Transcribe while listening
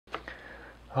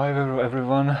Hi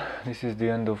everyone, this is the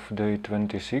end of day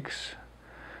 26.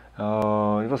 It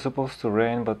was supposed to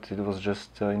rain, but it was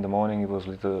just in the morning. It was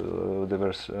little. There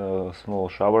were small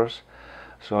showers,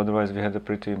 so otherwise we had a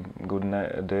pretty good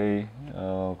day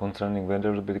concerning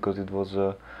weather, because it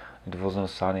wasn't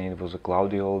sunny. It was a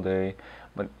cloudy all day,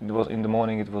 but it was in the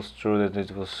morning. It was true that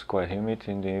it was quite humid.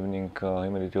 In the evening,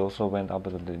 humidity also went up,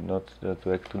 but not to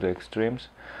the extremes.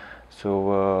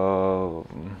 So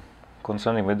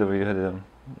concerning weather, we had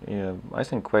yeah, I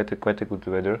think quite a good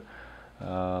weather,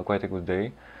 quite a good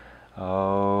day.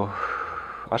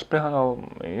 Ashprehano,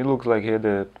 it looks like he had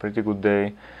a pretty good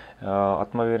day.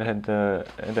 Atmavir had a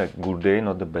good day,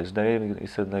 not the best day. He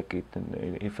said like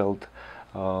he felt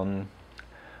that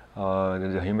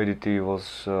the humidity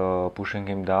was pushing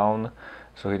him down,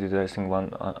 so he did I think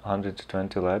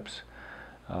 120 laps.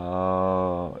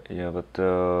 Yeah, but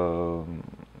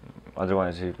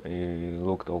otherwise he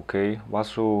looked okay.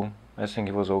 Vasu, I think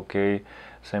he was okay,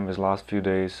 same as last few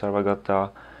days. Sarvagata,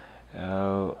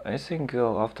 I think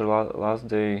after last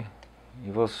day he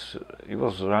was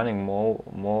running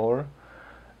more.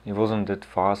 He wasn't that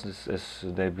fast as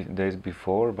days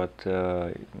before, but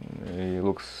he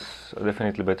looks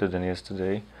definitely better than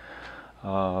yesterday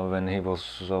when he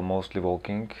was mostly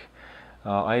walking.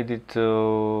 I had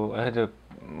a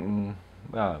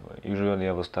yeah, usually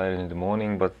I was tired in the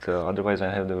morning, but otherwise I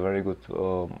had a very good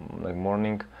like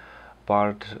morning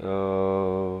part.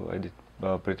 I did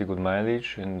pretty good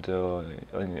mileage, and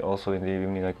also in the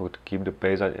evening I could keep the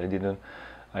pace. I didn't.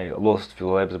 I lost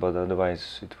few laps, but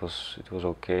otherwise it was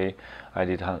okay. I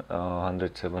did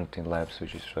 117 laps,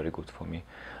 which is very good for me.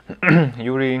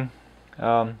 Yuri,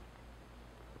 um,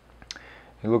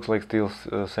 he looks like still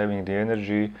saving the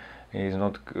energy. He's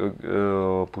not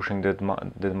pushing that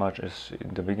much as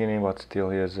in the beginning, but still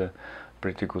he has a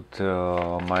pretty good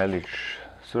mileage.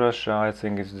 Surasha, I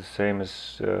think, is the same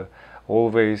as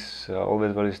always,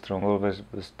 always very strong, always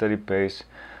a steady pace,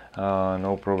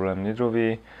 no problem.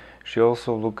 Nidrovi, she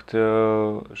also looked,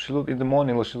 she looked in the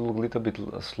morning, she looked a little bit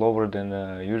slower than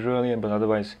usually, but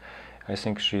otherwise I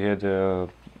think she had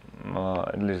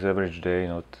at least average day,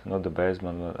 not the best,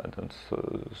 but I don't,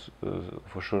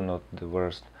 for sure not the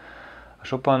worst.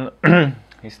 Chopin,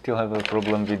 he still have a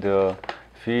problem with the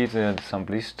feet and some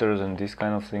blisters and these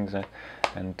kind of things,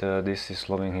 and this is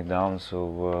slowing him down.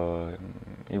 So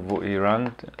he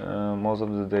ran most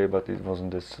of the day, but it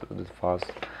wasn't that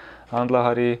fast.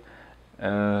 Andlahari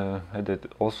had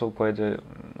also quite a,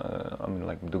 I mean,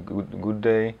 like good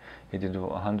day. He did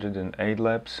 108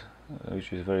 laps,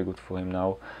 which is very good for him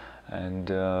now, and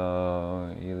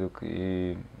he looked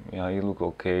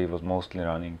okay. He was mostly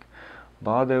running.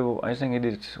 Badev, I think he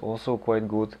did also quite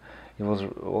good. He was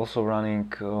also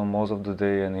running most of the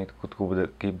day, and he could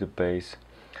keep the pace.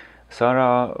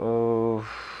 Sarah,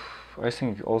 I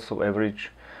think also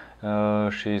average.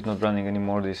 She is not running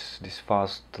anymore these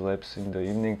fast laps in the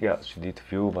evening. Yeah, she did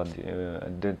few, but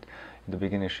in the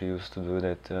beginning she used to do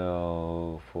that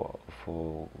for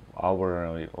hour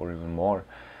or even more.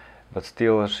 But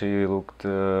still, she looked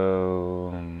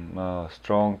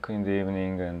strong in the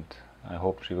evening, and I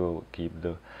hope she will keep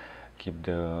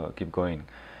going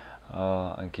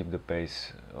and keep the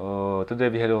pace. Today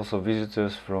we had also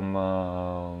visitors from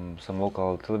some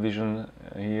local television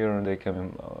here. They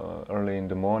came early in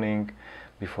the morning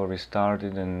before we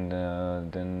started, and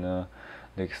then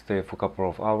they stay for a couple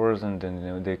of hours, and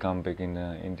then they come back in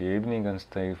the evening and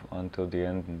stay until the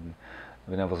end. And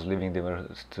when I was leaving, they were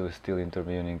still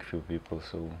interviewing few people,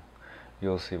 so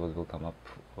you'll see what will come up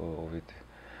of it.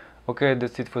 Okay,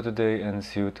 that's it for today, and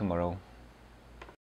see you tomorrow.